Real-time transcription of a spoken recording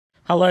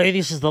Hello,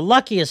 this is the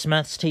luckiest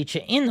maths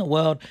teacher in the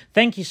world.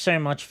 Thank you so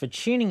much for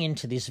tuning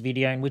into this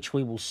video in which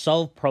we will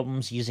solve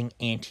problems using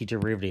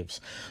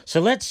antiderivatives.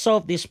 So let's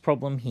solve this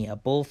problem here.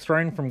 Ball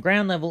thrown from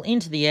ground level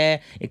into the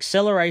air,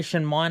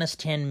 acceleration minus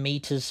 10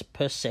 meters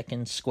per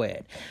second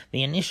squared.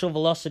 The initial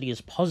velocity is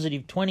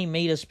positive 20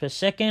 meters per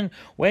second.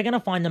 We're going to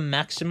find the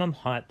maximum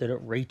height that it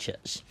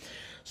reaches.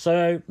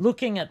 So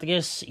looking at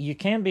this, you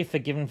can be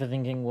forgiven for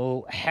thinking,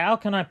 well, how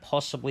can I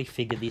possibly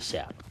figure this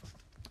out?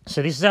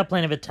 So this is our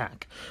plan of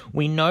attack.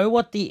 We know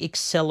what the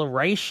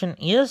acceleration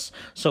is,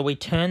 so we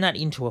turn that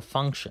into a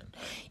function.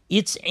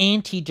 Its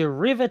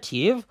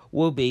antiderivative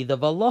will be the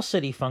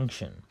velocity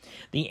function.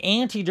 The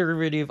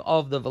antiderivative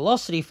of the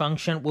velocity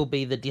function will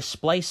be the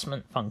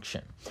displacement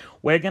function.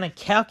 We're going to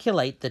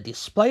calculate the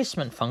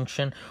displacement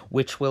function,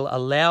 which will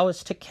allow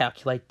us to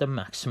calculate the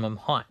maximum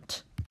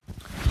height.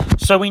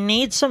 So we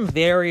need some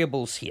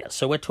variables here.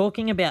 So we're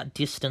talking about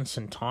distance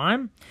and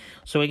time.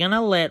 So we're going to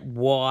let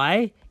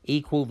y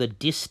equal the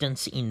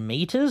distance in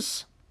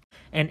meters,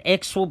 and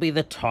x will be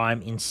the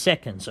time in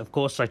seconds. Of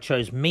course, I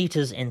chose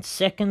meters and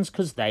seconds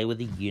because they were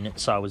the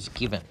units I was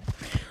given.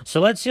 So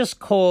let's just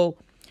call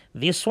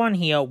this one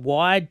here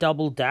y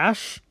double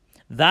dash.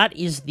 That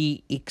is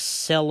the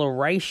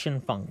acceleration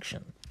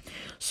function.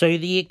 So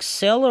the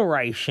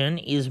acceleration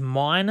is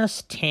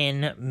minus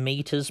 10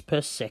 meters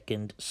per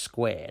second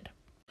squared.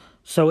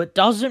 So it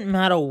doesn't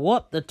matter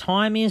what the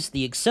time is,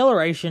 the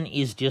acceleration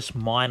is just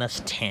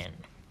minus 10.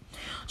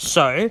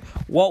 So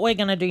what we're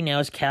going to do now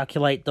is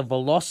calculate the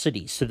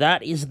velocity. So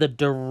that is the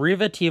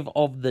derivative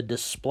of the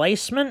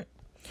displacement.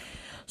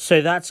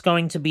 So that's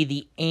going to be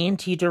the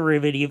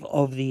antiderivative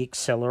of the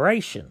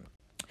acceleration.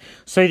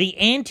 So the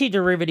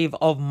antiderivative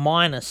of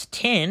minus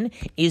 10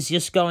 is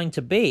just going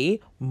to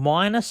be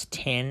minus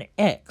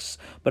 10x.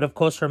 But of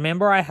course,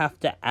 remember, I have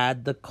to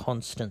add the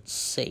constant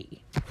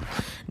c.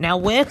 Now,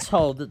 we're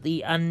told that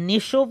the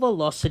initial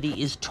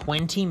velocity is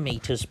 20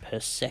 meters per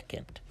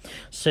second.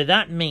 So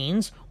that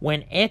means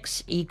when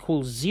x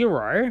equals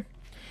 0,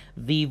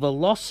 the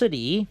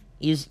velocity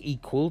is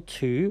equal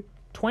to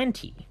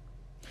 20.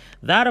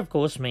 That, of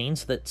course,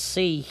 means that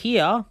c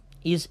here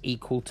is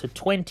equal to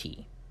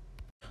 20.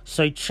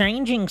 So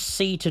changing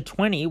c to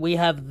 20, we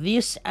have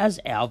this as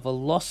our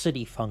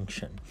velocity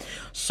function.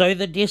 So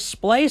the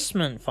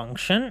displacement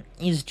function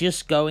is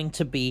just going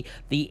to be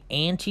the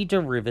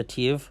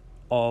antiderivative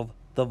of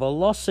the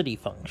velocity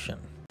function.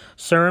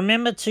 So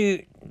remember,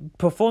 to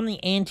perform the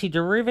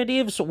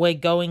antiderivatives, we're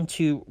going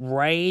to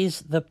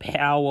raise the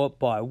power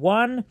by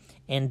 1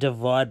 and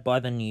divide by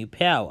the new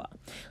power.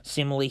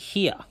 Similarly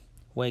here,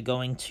 we're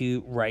going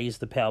to raise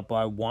the power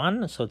by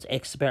 1, so it's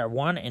x to the power of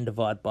 1, and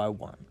divide by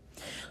 1.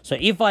 So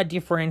if I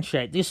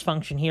differentiate this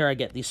function here, I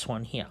get this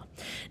one here.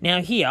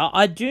 Now here,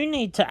 I do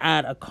need to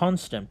add a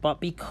constant, but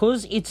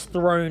because it's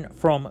thrown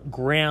from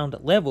ground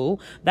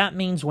level, that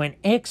means when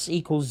x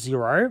equals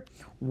 0,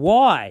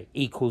 y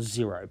equals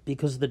 0,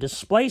 because the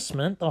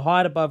displacement, the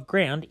height above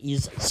ground,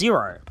 is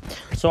 0.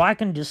 So I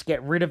can just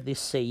get rid of this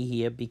c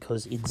here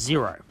because it's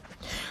 0.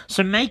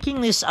 So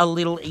making this a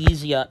little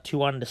easier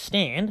to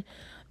understand,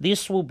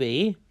 this will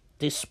be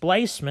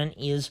displacement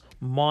is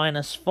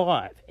minus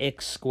 5,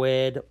 x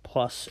squared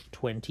plus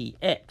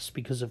 20x,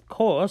 because of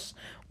course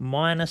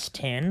minus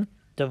 10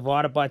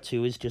 divided by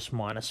 2 is just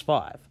minus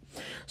 5.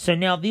 So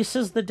now this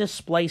is the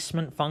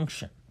displacement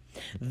function.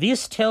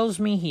 This tells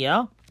me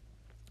here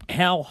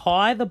how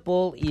high the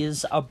ball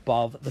is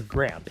above the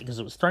ground, because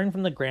it was thrown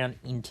from the ground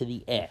into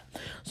the air.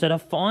 So to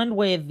find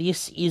where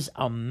this is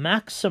a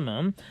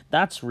maximum,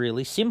 that's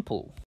really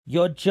simple.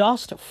 You're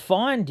just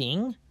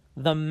finding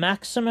the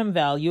maximum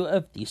value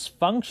of this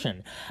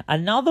function.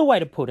 Another way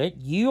to put it,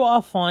 you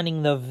are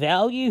finding the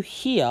value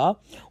here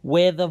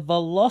where the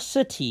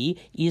velocity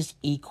is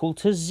equal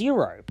to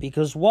 0,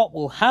 because what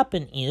will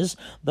happen is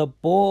the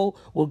ball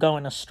will go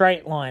in a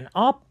straight line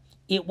up,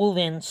 it will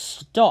then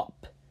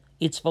stop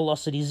its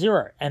velocity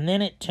 0, and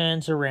then it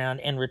turns around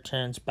and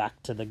returns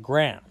back to the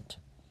ground.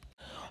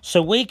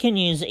 So we can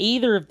use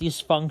either of this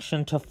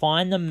function to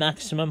find the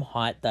maximum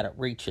height that it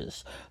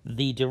reaches.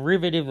 The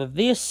derivative of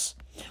this,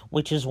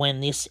 which is when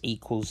this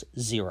equals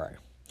 0.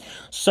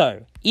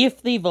 So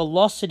if the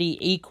velocity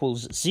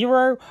equals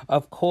 0,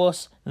 of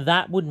course,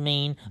 that would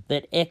mean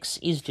that x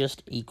is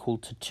just equal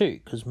to 2,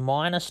 because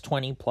minus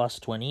 20 plus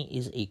 20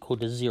 is equal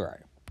to 0.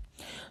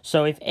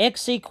 So if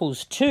x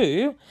equals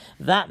 2,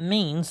 that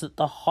means that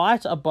the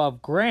height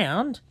above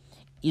ground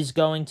is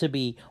going to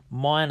be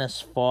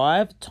minus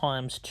 5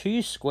 times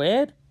 2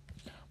 squared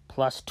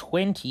plus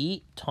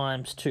 20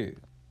 times 2.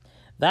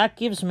 That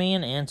gives me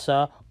an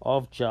answer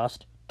of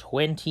just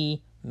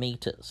 20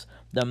 meters.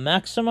 The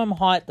maximum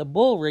height the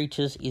ball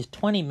reaches is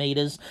 20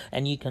 meters,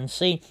 and you can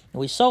see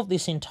we solved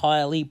this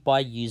entirely by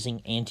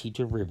using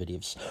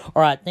antiderivatives.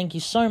 Alright, thank you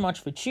so much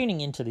for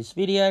tuning into this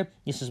video.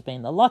 This has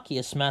been the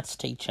luckiest maths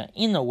teacher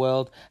in the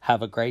world.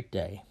 Have a great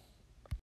day.